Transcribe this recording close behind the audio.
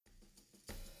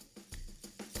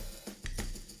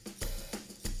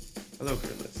Hello,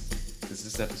 Gorillas. This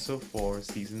is episode 4,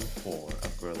 season 4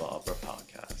 of Guerilla Opera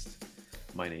podcast.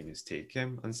 My name is Tae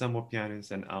Kim, Ensemble pianist,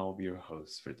 and I'll be your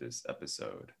host for this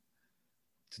episode.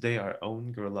 Today, our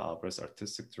own Guerilla Opera's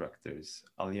artistic directors,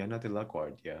 Aliana de la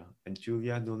Guardia and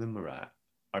Julia Noulin-Mérat,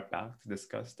 are back to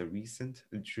discuss the recent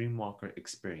Dreamwalker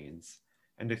experience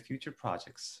and the future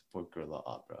projects for Guerilla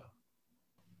Opera.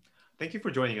 Thank you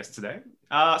for joining us today.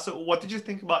 So what did you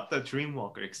think about the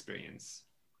Dreamwalker experience?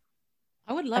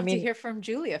 I would love to hear from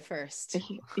Julia first.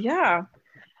 Yeah.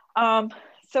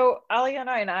 So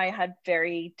Aliana and I had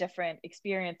very different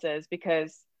experiences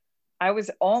because I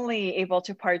was only able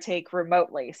to partake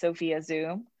remotely, so via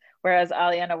Zoom, whereas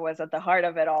Aliana was at the heart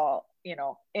of it all,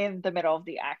 in the middle of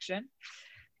the action.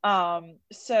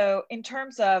 So in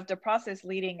terms of the process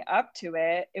leading up to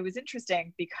it, it was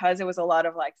interesting because it was a lot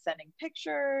of like sending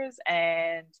pictures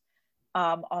and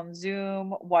on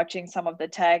Zoom, watching some of the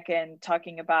tech and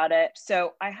talking about it.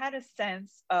 So I had a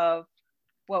sense of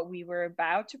what we were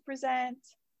about to present,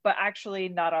 but actually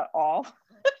not at all.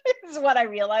 This is what I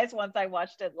realized once I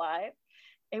watched it live.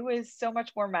 It was so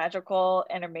much more magical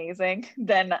and amazing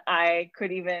than I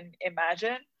could even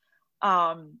imagine.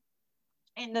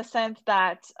 In the sense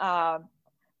that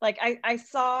I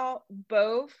saw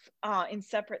both in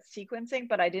separate sequencing,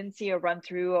 but I didn't see a run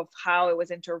through of how it was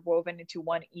interwoven into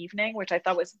one evening, which I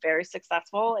thought was very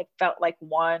successful. It felt like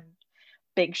one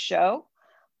big show.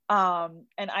 And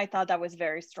I thought that was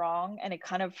very strong, and it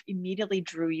kind of immediately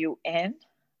drew you in.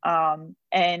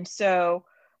 And so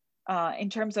in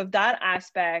terms of that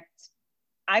aspect,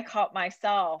 I caught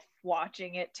myself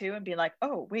watching it too and being like,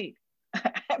 oh, wait,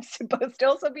 I'm supposed to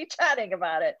also be chatting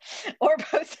about it or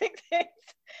posting things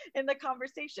in the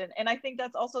conversation. And I think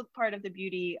that's also part of the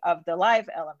beauty of the live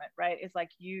element, right? It's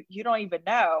like you don't even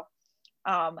know.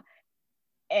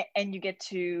 And you get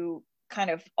to kind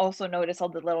of also notice all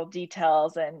the little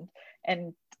details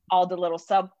and all the little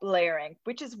sub layering,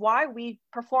 which is why we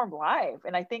perform live.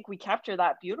 And I think we capture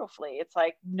that beautifully. It's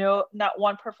like, no, not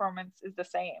one performance is the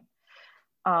same.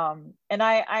 And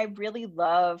I really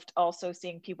loved also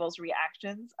seeing people's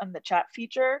reactions on the chat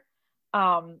feature.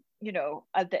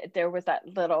 There was that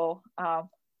little, I'm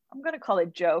going to call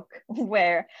it joke,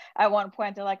 where at one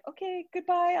point they're like, okay,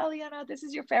 goodbye, Aliana, this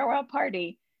is your farewell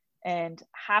party. And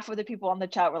half of the people on the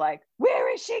chat were like,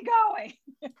 where is she going?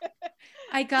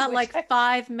 I got like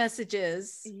 5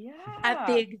 messages at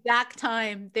the exact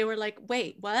time. They were like,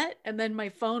 wait, what? And then my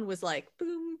phone was like,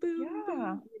 boom, boom,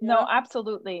 boom. No,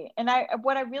 absolutely. And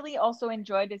what I really also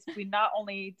enjoyed is we not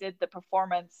only did the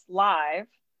performance live,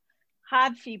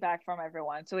 had feedback from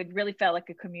everyone. So it really felt like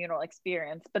a communal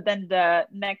experience. But then the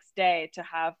next day to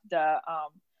have the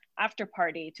after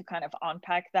party to kind of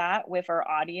unpack that with our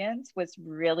audience was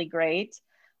really great.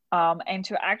 And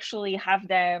to actually have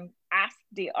them ask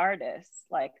the artists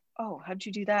like, oh, how'd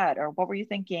you do that? Or what were you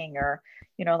thinking? Or,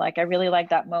 I really like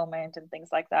that moment and things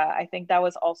like that. I think that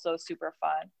was also super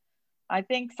fun. I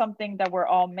think something that we're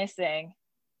all missing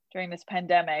during this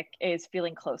pandemic is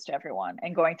feeling close to everyone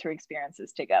and going through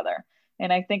experiences together.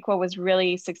 And I think what was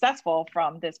really successful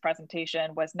from this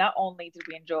presentation was not only did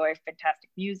we enjoy fantastic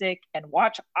music and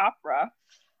watch opera,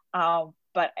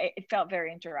 but it felt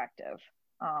very interactive.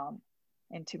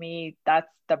 And to me,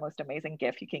 that's the most amazing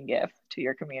gift you can give to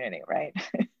your community, right?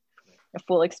 A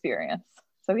full experience.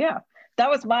 So yeah, that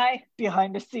was my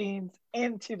behind the scenes,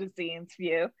 into the scenes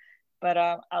view. But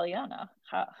Aliana,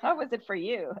 how was it for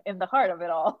you in the heart of it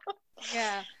all?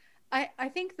 Yeah, I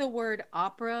think the word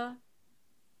opera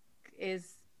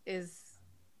is a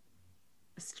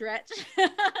stretch.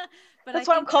 But that's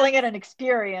why I'm calling it an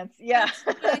experience. Yeah.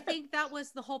 But I think that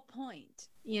was the whole point.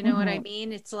 You know what I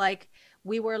mean? It's like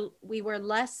we were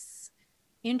less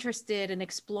interested in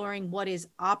exploring what is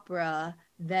opera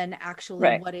than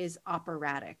actually what is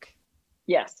operatic.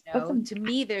 Yes. To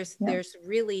me, there's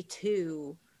really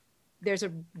there's a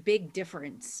big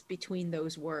difference between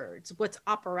those words. What's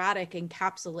operatic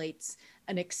encapsulates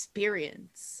an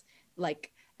experience,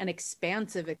 like an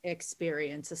expansive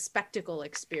experience, a spectacle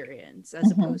experience, as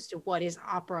opposed to what is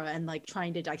opera and like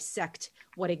trying to dissect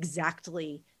what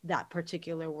exactly that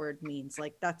particular word means.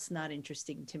 Like, that's not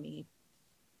interesting to me.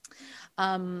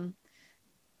 Well,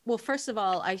 first of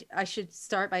all, I should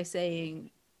start by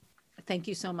saying thank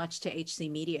you so much to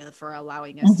HC Media for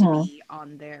allowing us to be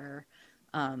on their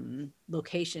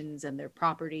locations and their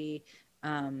property.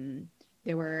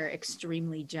 They were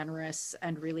extremely generous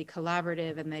and really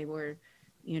collaborative, and they were,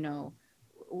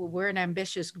 we're an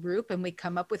ambitious group and we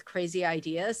come up with crazy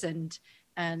ideas, and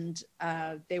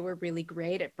they were really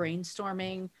great at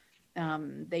brainstorming.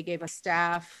 They gave us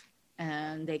staff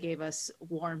and they gave us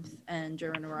warmth and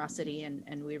generosity,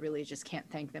 and we really just can't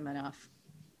thank them enough.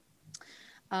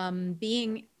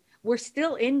 being we're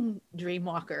still in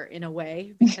Dreamwalker in a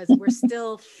way, because we're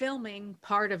still filming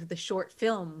part of the short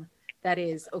film that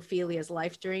is Ophelia's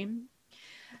life dream.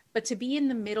 But to be in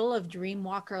the middle of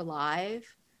Dreamwalker Live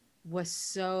was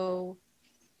so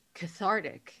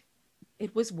cathartic.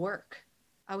 It was work.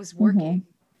 I was working,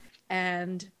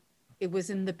 and it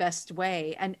was in the best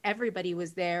way. And everybody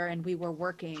was there, and we were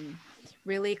working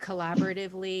really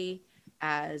collaboratively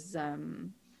as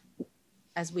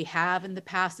we have in the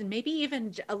past, and maybe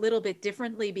even a little bit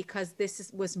differently, because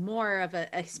was more of an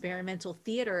experimental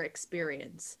theater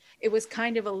experience. It was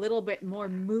kind of a little bit more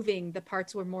moving. The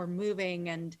parts were more moving,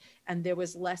 and there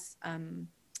was less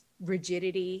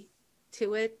rigidity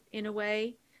to it in a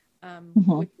way,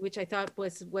 which I thought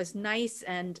was nice.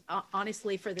 And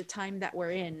honestly, for the time that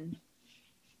we're in,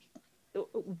 it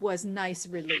was nice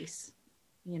release,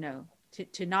 you know,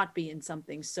 to not be in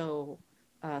something so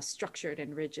structured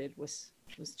and rigid was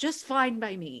just fine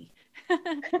by me.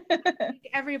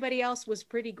 Everybody else was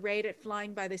pretty great at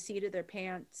flying by the seat of their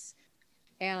pants.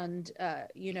 And,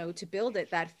 you know, to build it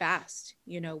that fast,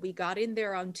 you know, we got in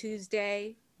there on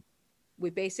Tuesday. We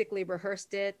basically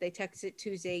rehearsed it. They texted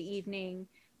Tuesday evening.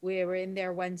 We were in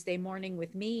there Wednesday morning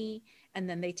with me, and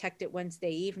then they teched it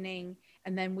Wednesday evening.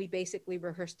 And then we basically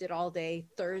rehearsed it all day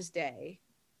Thursday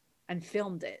and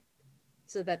filmed it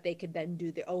so that they could then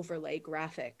do the overlay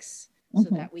graphics so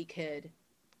that we could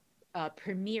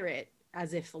premiere it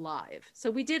as if live. So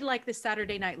we did like the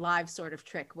Saturday Night Live sort of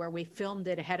trick where we filmed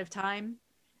it ahead of time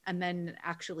and then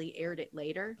actually aired it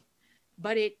later.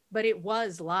 But it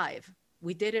was live.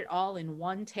 We did it all in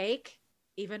one take,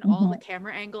 even all the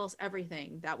camera angles,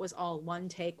 everything. That was all one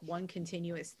take, one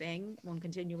continuous thing, one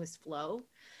continuous flow.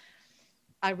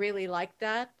 I really liked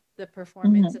that. The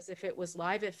performance as if it was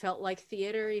live. It felt like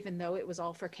theater, even though it was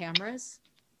all for cameras.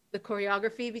 The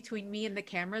choreography between me and the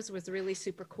cameras was really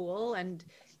super cool, and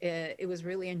it was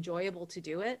really enjoyable to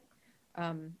do it.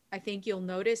 I think you'll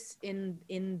notice in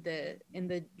the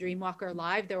Dreamwalker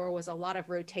Live, there was a lot of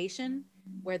rotation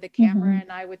where the camera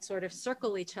and I would sort of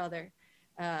circle each other,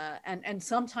 and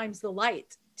sometimes the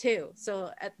light too.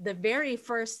 So at the very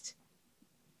first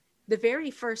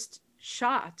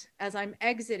shot, as I'm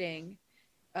exiting,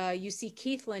 you see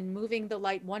Keithlin moving the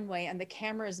light one way and the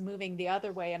camera is moving the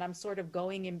other way, and I'm sort of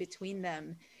going in between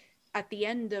them. At the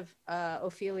end of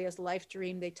Ophelia's life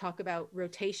dream, they talk about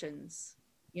rotations,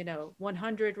 you know,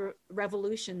 100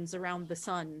 revolutions around the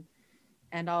sun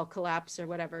and I'll collapse or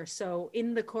whatever. So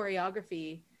in the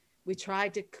choreography, we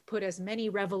tried to put as many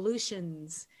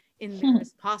revolutions in there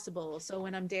as possible. So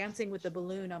when I'm dancing with the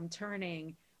balloon, I'm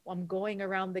turning, I'm going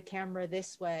around the camera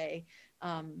this way.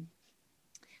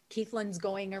 Keithlin's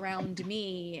going around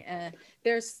me.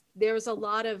 There's a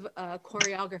lot of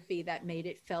choreography that made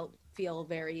it feel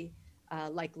very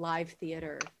like live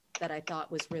theater that I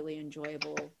thought was really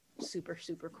enjoyable, super,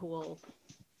 super cool.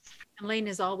 And Lane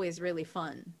is always really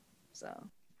fun, so.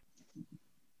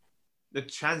 The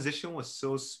transition was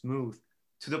so smooth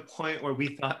to the point where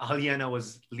we thought Aliana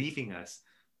was leaving us.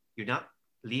 You're not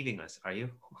leaving us, are you?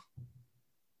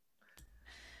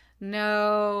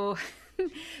 No,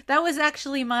 that was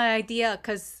actually my idea,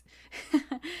 because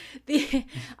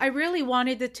I really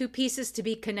wanted the two pieces to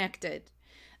be connected.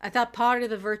 I thought part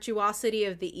of the virtuosity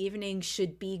of the evening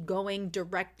should be going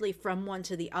directly from one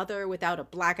to the other without a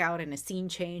blackout and a scene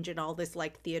change and all this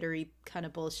like theatery kind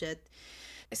of bullshit.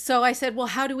 So I said, well,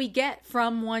 how do we get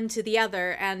from one to the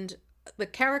other? And the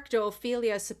character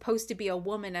Ophelia is supposed to be a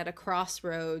woman at a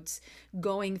crossroads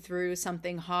going through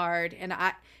something hard. And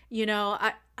I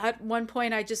at one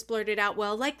point I just blurted out,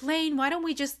 well, like Lane, why don't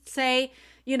we just say,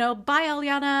 bye,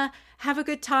 Aliana, have a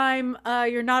good time.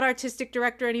 You're not artistic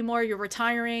director anymore. You're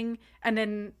retiring. And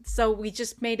then, so we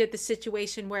just made it the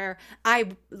situation where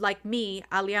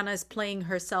Aliana is playing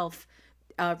herself,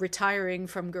 retiring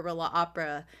from Guerilla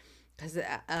Opera. Because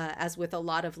as with a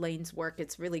lot of Lane's work,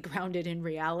 it's really grounded in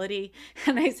reality.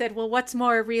 And I said, well, what's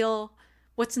more real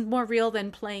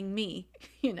than playing me,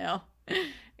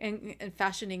 and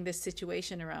fashioning this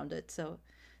situation around it. So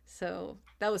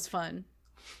that was fun.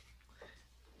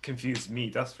 Confused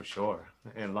me, that's for sure.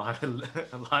 And a lot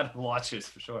of watchers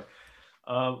for sure.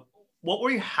 What were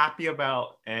you happy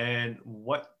about, and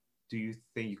what do you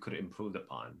think you could have improved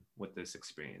upon with this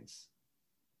experience?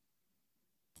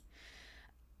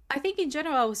 I think in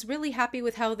general, I was really happy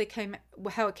with how it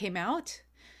came out.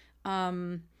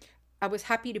 I was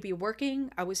happy to be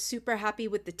working. I was super happy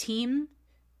with the team.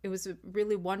 It was a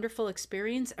really wonderful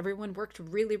experience. Everyone worked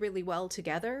really, really well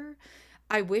together.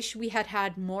 I wish we had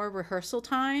had more rehearsal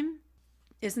time.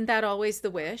 Isn't that always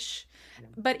the wish? Yeah.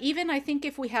 But even I think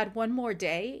if we had one more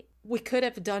day, we could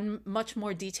have done much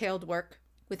more detailed work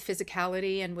with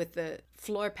physicality and with the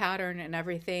floor pattern and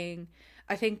everything.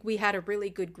 I think we had a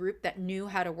really good group that knew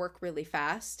how to work really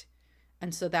fast.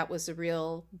 And so that was a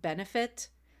real benefit.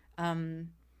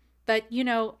 But,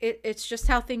 it's just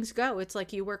how things go. It's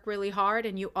like you work really hard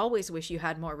and you always wish you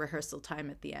had more rehearsal time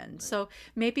at the end. Right. So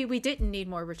maybe we didn't need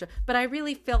more rehearsal. But I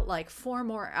really felt like 4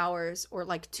 more hours or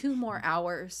like 2 more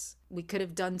hours, we could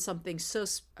have done something so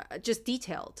just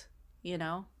detailed,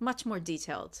 much more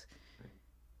detailed,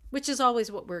 which is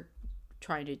always what we're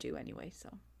trying to do anyway. So.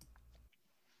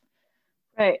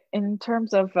 Right. In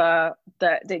terms of the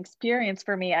experience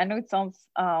for me, I know it sounds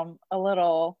a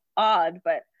little odd,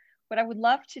 but what I would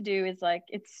love to do is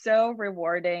it's so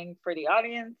rewarding for the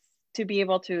audience to be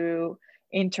able to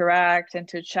interact and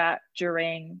to chat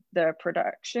during the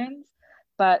productions.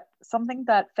 But something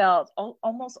that felt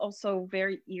almost also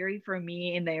very eerie for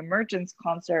me in the Emergence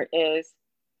concert is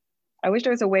I wish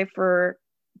there was a way for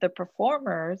the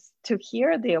performers to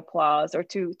hear the applause or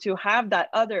to have that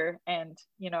other end,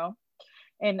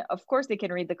 and of course they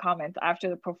can read the comments after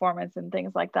the performance and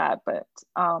things like that. But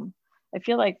I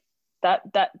feel like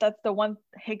that's the one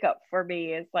hiccup for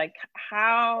me is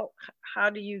how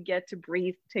do you get to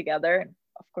breathe together? And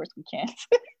of course we can't.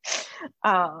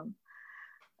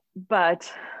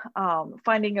 But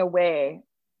finding a way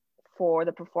for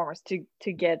the performers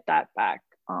to get that back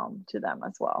to them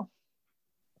as well.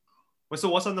 So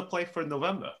what's on the plate for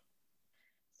November?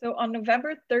 So on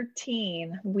November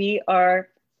 13,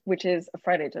 which is a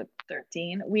Friday to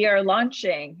 13, we are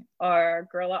launching our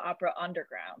Guerilla Opera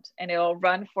Underground, and it'll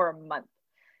run for a month.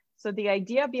 So the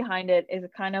idea behind it is a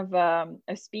kind of a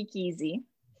speakeasy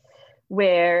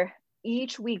where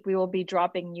each week we will be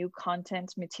dropping new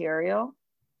content material,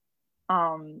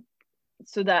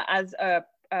 so that as a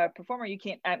performer, you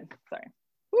can,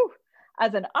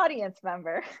 as an audience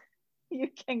member, you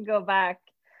can go back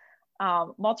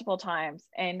multiple times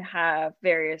and have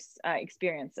various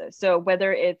experiences. So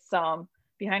whether it's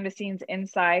behind the scenes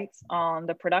insights on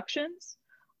the productions,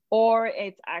 or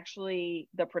it's actually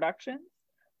the productions,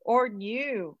 or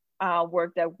new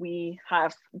work that we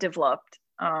have developed,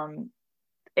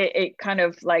 it kind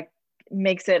of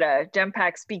makes it a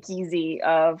jam-packed speakeasy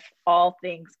of all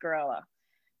things Guerilla,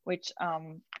 which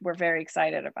we're very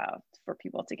excited about for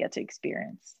people to get to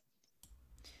experience.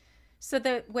 So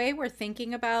the way we're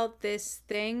thinking about this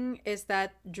thing is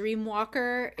that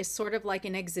Dreamwalker is sort of like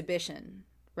an exhibition,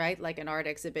 right? Like an art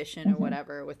exhibition or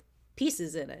whatever with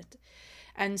pieces in it.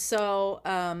 And so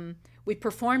we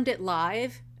performed it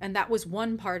live, and that was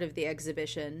one part of the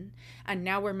exhibition. And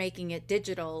now we're making it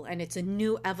digital, and it's a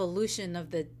new evolution of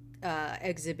the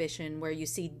exhibition where you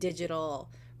see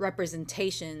digital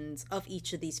representations of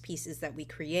each of these pieces that we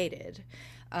created.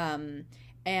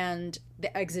 And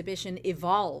the exhibition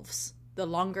evolves. The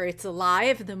longer it's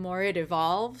alive, the more it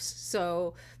evolves.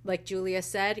 So like Julia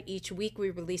said, each week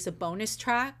we release a bonus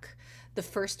track. The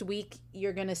first week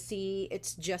you're going to see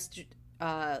it's just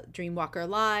Dreamwalker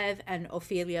Live and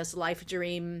Ophelia's Life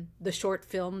Dream, the short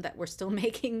film that we're still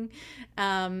making,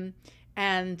 and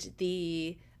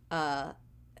the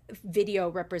video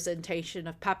representation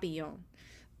of Papillon.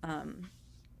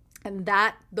 And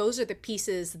those are the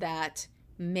pieces that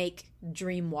make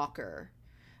Dreamwalker.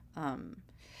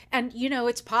 And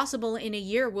it's possible in a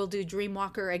year we'll do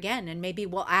Dreamwalker again, and maybe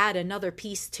we'll add another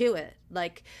piece to it.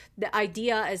 Like, the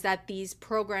idea is that these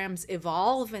programs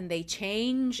evolve and they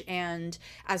change, and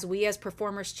as we as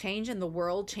performers change and the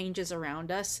world changes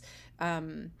around us,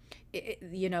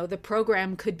 the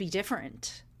program could be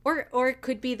different. Or it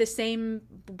could be the same,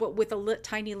 but with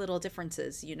tiny little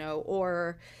differences,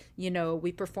 or,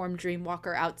 we perform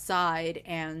Dreamwalker outside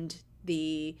and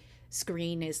the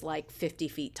screen is 50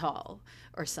 feet tall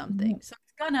or something. So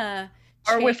it's gonna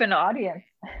change. Or with an audience.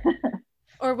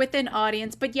 Or with an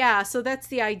audience. But yeah, so that's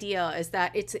the idea, is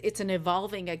that it's an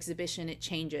evolving exhibition. It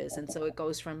changes. And so it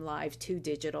goes from live to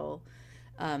digital.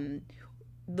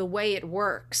 The way it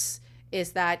works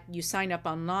is that you sign up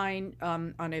online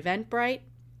on Eventbrite.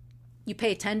 You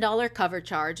pay a $10 cover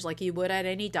charge like you would at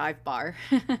any dive bar.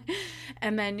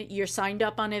 And then you're signed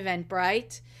up on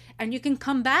Eventbrite, and you can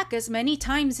come back as many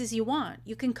times as you want.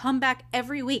 You can come back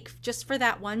every week just for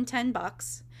that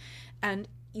 $10, and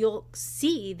you'll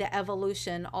see the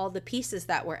evolution, all the pieces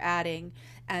that we're adding,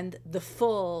 and the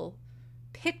full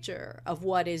picture of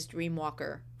what is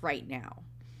Dreamwalker right now.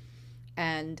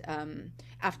 And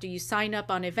after you sign up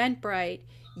on Eventbrite,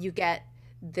 you get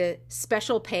the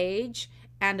special page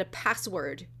and a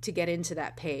password to get into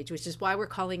that page, which is why we're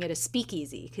calling it a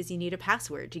speakeasy, because you need a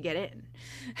password to get in.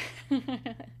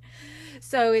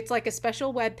 So it's like a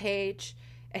special web page,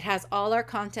 It has all our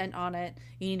content on it.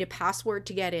 You need a password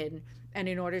to get in. And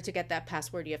in order to get that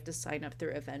password, you have to sign up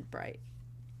through Eventbrite.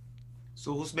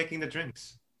 So who's making the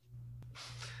drinks?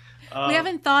 We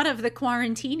haven't thought of the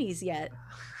quarantinis yet.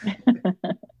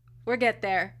 We'll get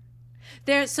there.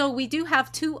 So we do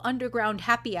have 2 underground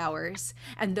happy hours,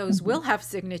 and those will have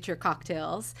signature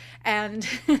cocktails, and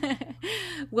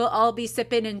we'll all be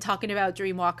sipping and talking about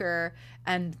Dreamwalker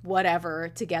and whatever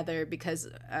together, because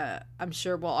I'm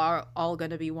sure we'll all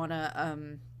going to be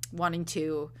wanting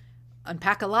to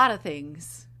unpack a lot of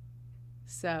things.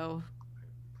 So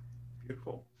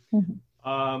beautiful.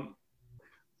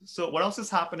 So what else is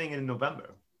happening in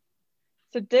November?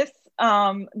 So this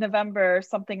November,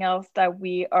 something else that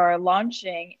we are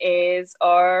launching is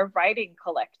our writing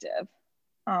collective.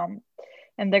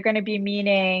 And they're going to be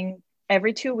meeting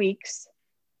every 2 weeks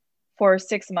for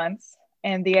 6 months.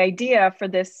 And the idea for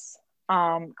this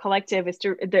collective is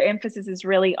the emphasis is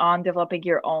really on developing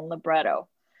your own libretto.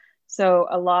 So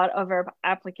a lot of our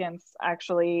applicants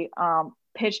actually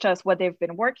pitched us what they've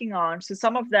been working on. So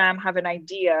some of them have an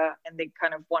idea and they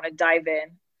kind of want to dive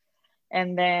in.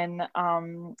 And then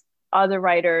other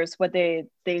writers, what they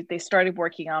started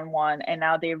working on one, and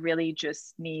now they really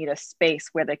just need a space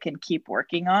where they can keep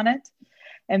working on it.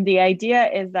 And the idea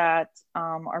is that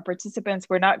our participants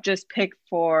were not just picked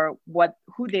for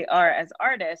who they are as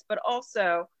artists, but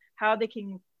also how they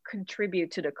can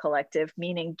contribute to the collective,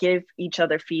 meaning give each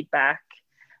other feedback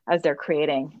as they're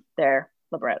creating their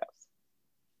librettos.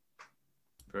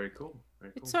 Very cool.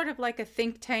 Very cool. It's sort of like a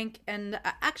think tank, and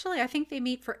actually I think they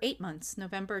meet for 8 months,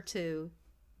 November to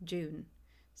June.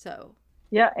 So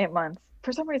yeah, 8 months.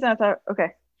 For some reason I thought,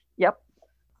 okay, yep.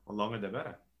 The longer the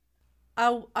better.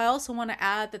 I also want to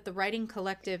add that the writing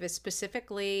collective is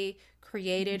specifically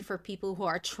created for people who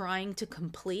are trying to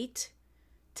complete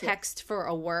text for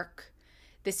a work.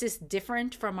 This is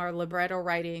different from our libretto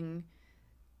writing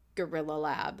Guerilla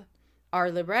Lab. Our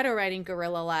libretto writing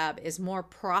Guerilla Lab is more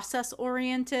process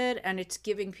oriented, and it's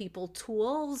giving people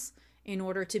tools in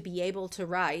order to be able to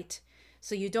write.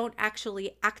 So you don't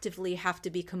actually actively have to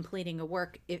be completing a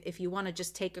work. If you want to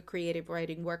just take a creative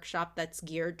writing workshop that's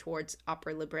geared towards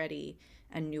opera libretti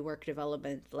and new work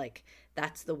development, like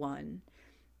that's the one.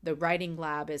 The writing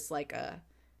lab is like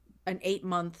an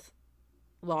 8-month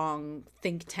long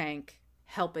think tank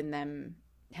helping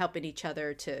each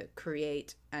other to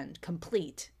create and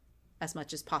complete as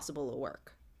much as possible a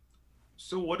work.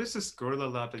 So what is this Guerilla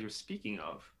Lab that you're speaking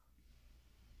of?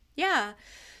 Yeah,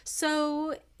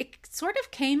 so it sort of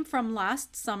came from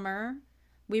last summer.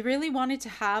 We really wanted to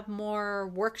have more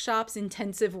workshops,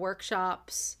 intensive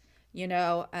workshops.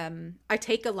 I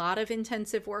take a lot of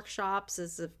intensive workshops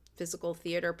as a physical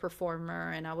theater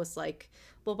performer, and I was like,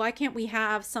 well, why can't we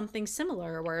have something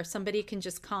similar where somebody can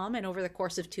just come and over the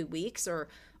course of 2 weeks or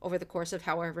over the course of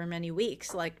however many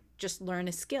weeks, like just learn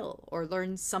a skill or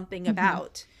learn something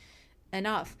about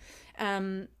enough.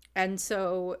 And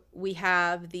so we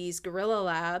have these Guerilla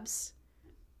Labs,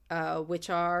 which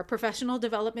are professional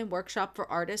development workshop for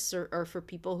artists or for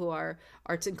people who are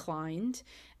arts inclined.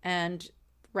 And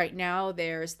right now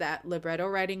there's that libretto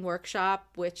writing workshop,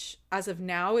 which as of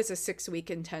now is a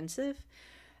 6-week intensive.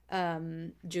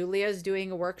 Julia is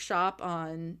doing a workshop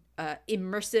on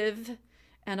immersive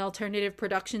and alternative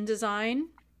production design.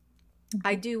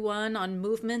 I do one on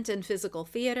movement and physical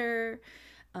theater,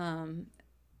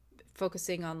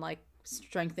 focusing on like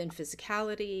strength and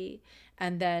physicality.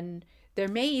 And then there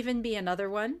may even be another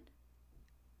one,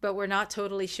 but we're not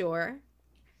totally sure.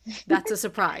 That's a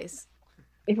surprise.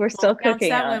 If we're still cooking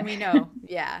that when we know.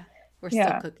 Yeah, we're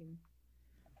still cooking.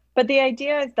 But the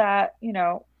idea is that,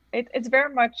 it's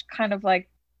very much kind of like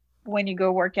when you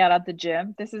go work out at the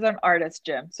gym. This is an artist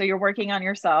gym. So you're working on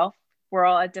yourself. We're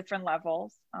all at different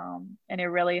levels. And it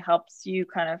really helps you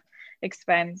kind of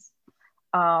expand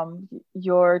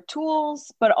your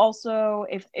tools, but also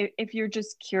if you're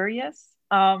just curious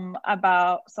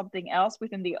about something else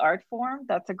within the art form,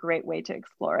 that's a great way to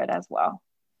explore it as well.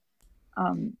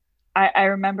 I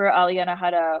remember Aliana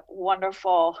had a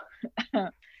wonderful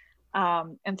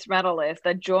instrumentalist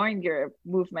that joined your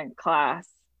movement class,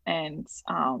 and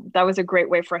that was a great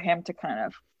way for him to kind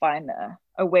of find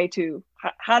a way to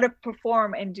how to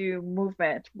perform and do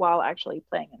movement while actually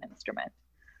playing an instrument.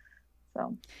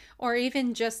 So, or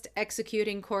even just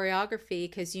executing choreography,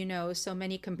 because so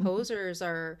many composers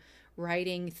are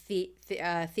writing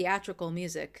theatrical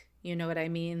music. You know what I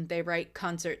mean? They write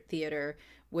concert theater,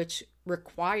 which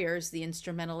requires the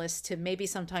instrumentalist to maybe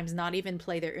sometimes not even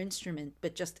play their instrument,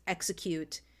 but just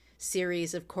execute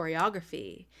series of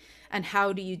choreography. And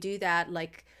how do you do that?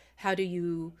 Like, how do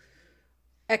you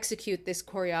execute this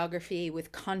choreography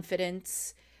with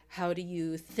confidence? how do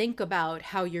you think about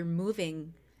how you're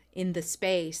moving in the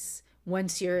space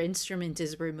once your instrument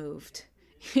is removed?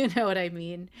 You know what I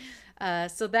mean?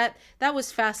 So that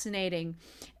was fascinating.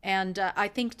 And I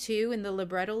think too, in the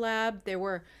libretto lab, there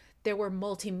were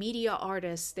multimedia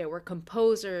artists, there were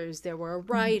composers, there were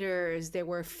writers, there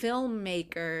were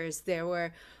filmmakers, there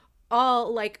were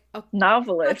all like such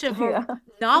Novelist. a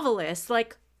novelists,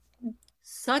 like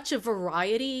such a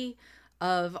variety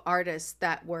of artists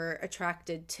that were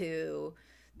attracted to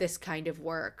this kind of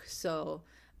work. So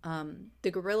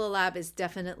the Guerilla Lab is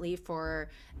definitely for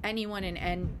anyone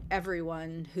and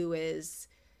everyone who is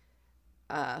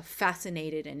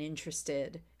fascinated and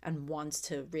interested and wants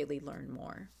to really learn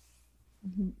more.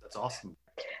 That's awesome.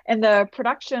 And the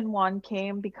production one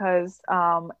came because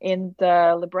in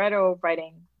the libretto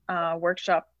writing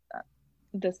workshop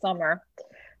this summer,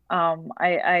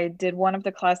 I did one of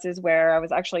the classes where I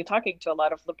was actually talking to a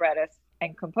lot of librettists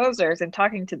and composers and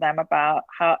talking to them about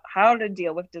how to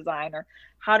deal with design, or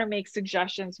how to make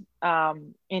suggestions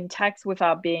in text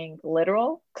without being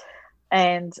literal,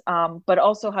 and but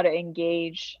also how to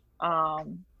engage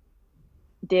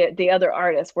the other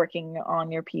artists working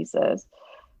on your pieces.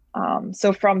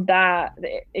 So from that,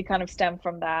 it kind of stemmed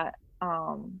from that,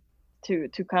 to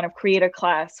kind of create a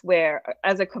class where,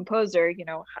 as a composer, you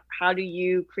know, how do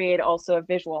you create also a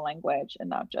visual language and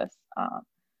not just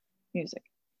music.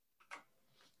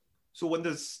 So when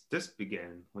does this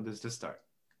begin? When does this start?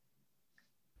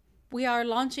 We are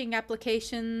launching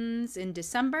applications in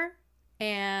December,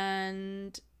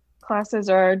 and classes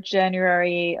are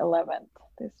January 11th.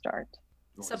 They start.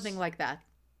 Something like that.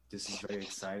 This is very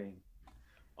exciting.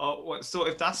 Oh, so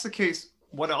if that's the case,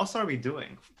 what else are we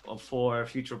doing for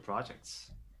future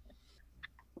projects?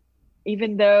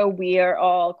 Even though we are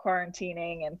all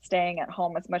quarantining and staying at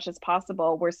home as much as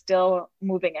possible, we're still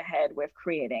moving ahead with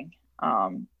creating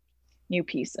new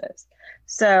pieces.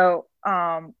 So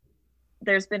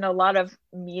there's been a lot of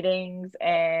meetings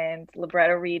and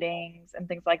libretto readings and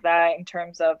things like that in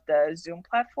terms of the Zoom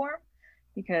platform,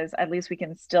 because at least we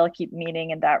can still keep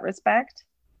meeting in that respect.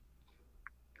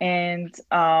 And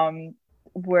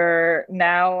we're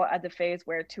now at the phase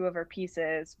where two of our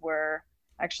pieces were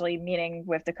actually meeting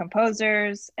with the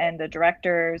composers and the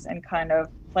directors and kind of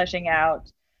fleshing out,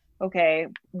 okay,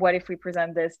 what if we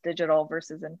present this digital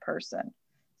versus in person?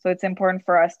 So it's important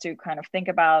for us to kind of think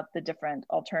about the different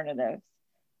alternatives.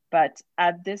 But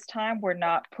at this time, we're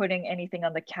not putting anything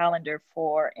on the calendar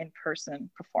for in-person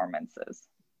performances.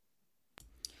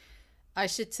 I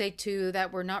should say too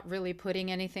that we're not really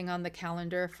putting anything on the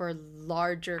calendar for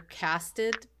larger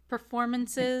casted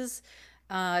performances.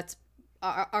 It's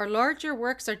our larger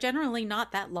works are generally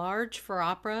not that large for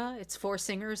opera. It's 4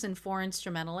 singers and 4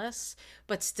 instrumentalists,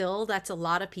 but still that's a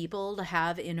lot of people to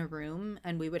have in a room,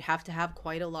 and we would have to have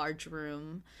quite a large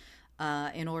room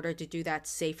in order to do that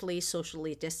safely,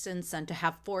 socially distanced, and to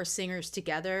have 4 singers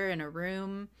together in a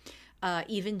room.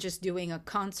 Even just doing a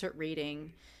concert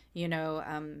reading, you know,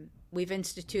 we've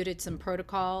instituted some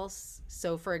protocols.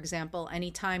 So, for example,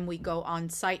 anytime we go on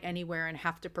site anywhere and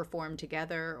have to perform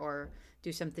together or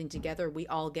do something together, we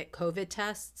all get COVID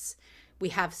tests. We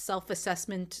have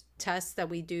self-assessment tests that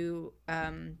we do,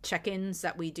 check-ins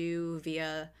that we do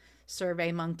via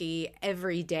SurveyMonkey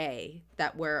every day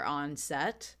that we're on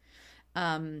set.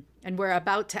 And we're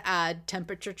about to add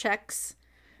temperature checks.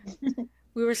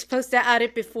 We were supposed to add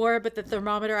it before, but the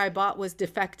thermometer I bought was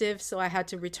defective, so I had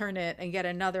to return it and get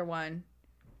another one.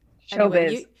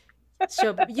 Showbiz.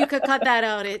 Anyway, you could cut that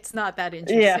out. It's not that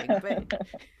interesting. Yeah. But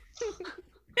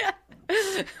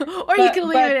or you can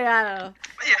leave it out.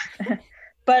 Yeah.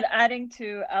 But adding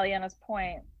to Aliana's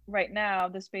point, right now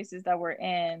the spaces that we're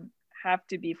in have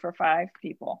to be for 5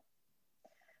 people.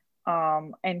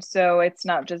 And so it's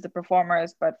not just the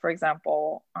performers, but for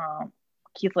example,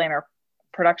 Keith Lane, our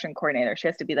production coordinator, she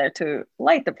has to be there to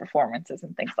light the performances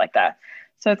and things like that.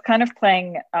 So it's kind of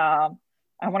playing, I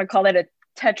want to call it a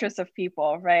Tetris of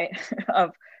people, right?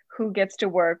 Of who gets to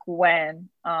work when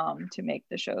to make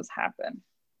the shows happen.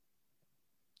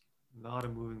 A lot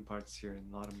of moving parts here,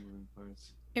 a lot of moving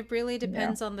parts. It really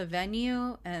depends on the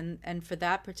venue, and for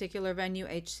that particular venue,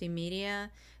 HC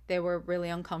Media, they were really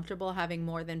uncomfortable having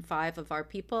more than 5 of our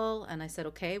people, and I said,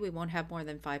 okay, we won't have more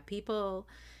than 5 people,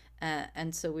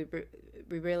 and so we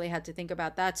really had to think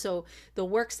about that. So the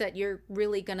works that you're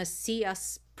really going to see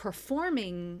us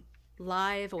performing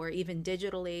live or even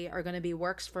digitally are going to be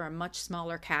works for a much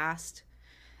smaller cast,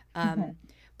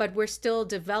 but we're still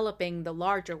developing the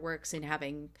larger works in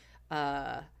having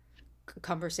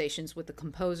conversations with the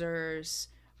composers,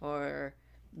 or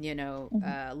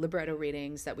libretto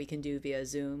readings that we can do via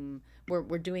Zoom.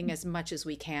 We're doing as much as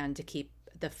we can to keep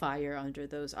the fire under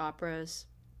those operas.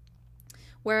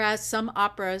 Whereas some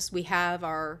operas we have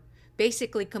are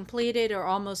basically completed or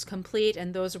almost complete,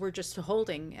 and those we're just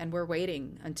holding and we're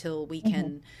waiting until we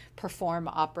can perform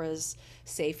operas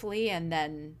safely, and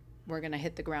then we're going to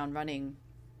hit the ground running.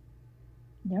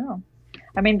 Yeah.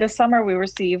 I mean, this summer we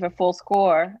receive a full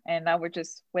score, and now we're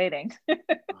just waiting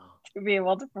to be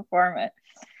able to perform it.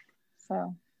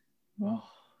 So, yeah. Oh,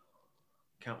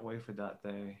 can't wait for that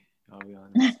day. I'll be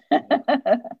honest.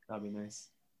 That'd be nice.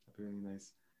 That'd be really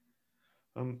nice.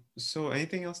 So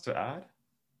anything else to add?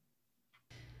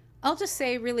 I'll just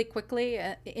say really quickly,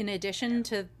 in addition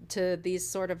to these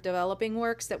sort of developing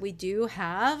works, that we do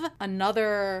have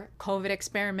another COVID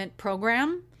experiment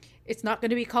program. It's not going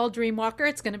to be called Dreamwalker.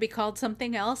 It's going to be called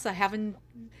something else. I haven't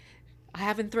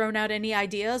thrown out any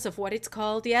ideas of what it's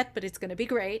called yet, but it's going to be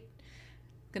great.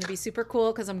 It's going to be super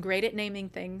cool because I'm great at naming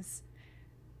things.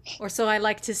 Or so I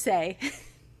like to say.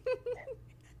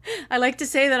 I like to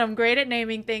say that I'm great at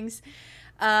naming things.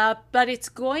 But it's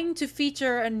going to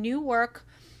feature a new work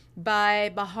by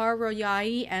Bahar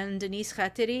Royahi and Denise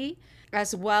Khatiri,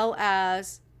 as well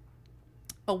as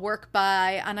a work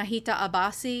by Anahita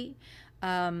Abbasi.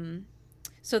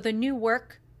 So the new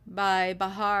work by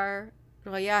Bahar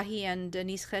Royahi and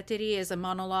Denise Khatiri is a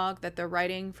monologue that they're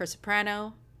writing for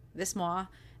soprano, this mois,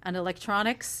 and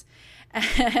electronics.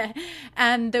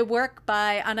 And the work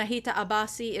by Anahita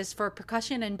Abbasi is for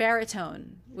percussion and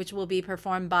baritone, which will be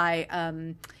performed by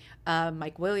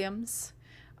Mike Williams,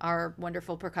 our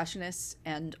wonderful percussionist,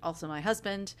 and also my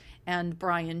husband, and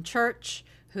Brian Church,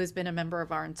 who's been a member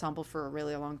of our ensemble for a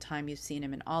really long time. You've seen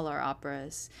him in all our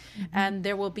operas. And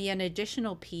there will be an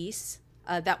additional piece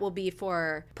that will be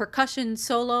for percussion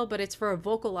solo, but it's for a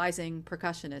vocalizing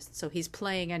percussionist. So he's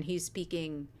playing and he's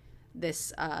speaking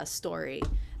this story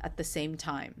at the same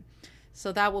time.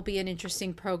 So that will be an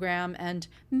interesting program, and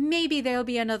maybe there'll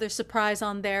be another surprise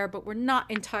on there, but we're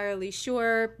not entirely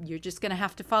sure. You're just going to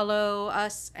have to follow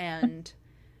us and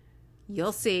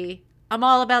you'll see. I'm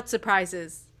all about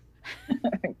surprises.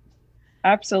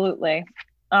 Absolutely.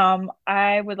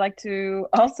 I would like to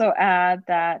also add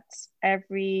that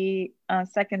every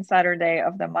second Saturday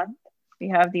of the month, we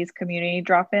have these community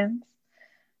drop-ins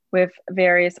with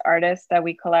various artists that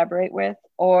we collaborate with,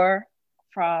 or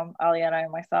from Aliana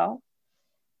and myself.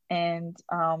 And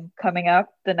coming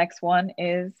up, the next one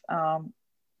is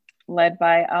led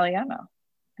by Aliana,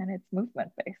 and it's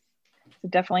movement-based. So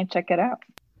definitely check it out.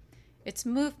 It's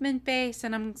movement-based,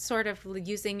 and I'm sort of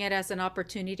using it as an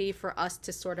opportunity for us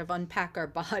to sort of unpack our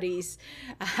bodies.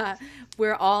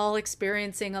 We're all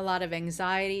experiencing a lot of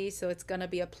anxiety, so it's going to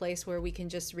be a place where we can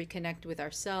just reconnect with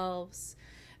ourselves,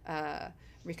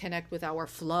 reconnect with our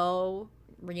flow,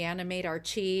 reanimate our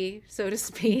chi, so to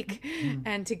speak,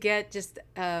 and to get just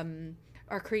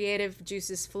our creative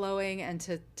juices flowing, and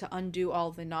to undo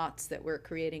all the knots that we're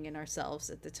creating in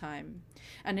ourselves at the time.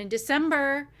 And in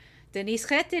December, Denise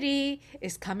Khatiri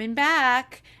is coming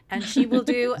back, and she will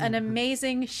do an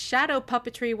amazing shadow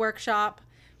puppetry workshop,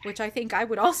 which I think I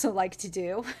would also like to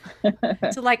do,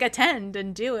 to like attend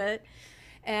and do it.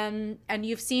 And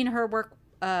you've seen her work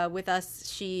with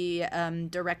us. She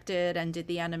directed and did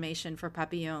the animation for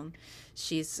Papillon.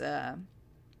 She's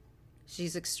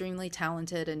extremely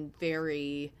talented and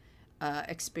very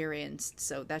experienced,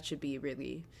 so that should be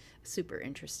really super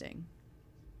interesting.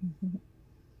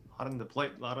 Lot on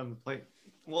the plate.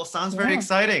 Well, sounds very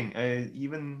exciting.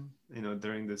 Even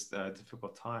during this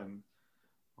difficult time.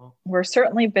 Well, we're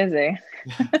certainly busy.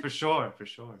 for sure.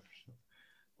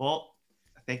 Well,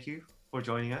 thank you for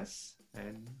joining us,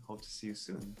 and hope to see you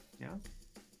soon.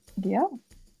 Yeah.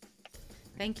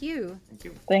 Thank you.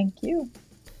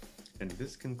 And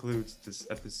this concludes this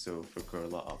episode for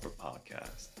Guerilla Opera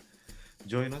Podcast.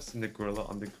 Join us in the Guerilla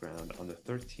Underground on the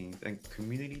 13th and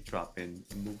community drop-in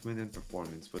movement and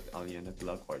performance with Aliana de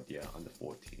la Guardia on the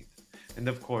 14th. And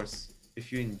of course,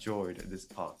 if you enjoyed this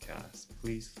podcast,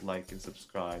 please like and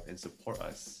subscribe and support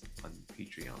us on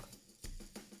Patreon.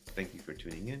 Thank you for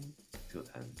tuning in. Till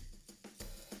then.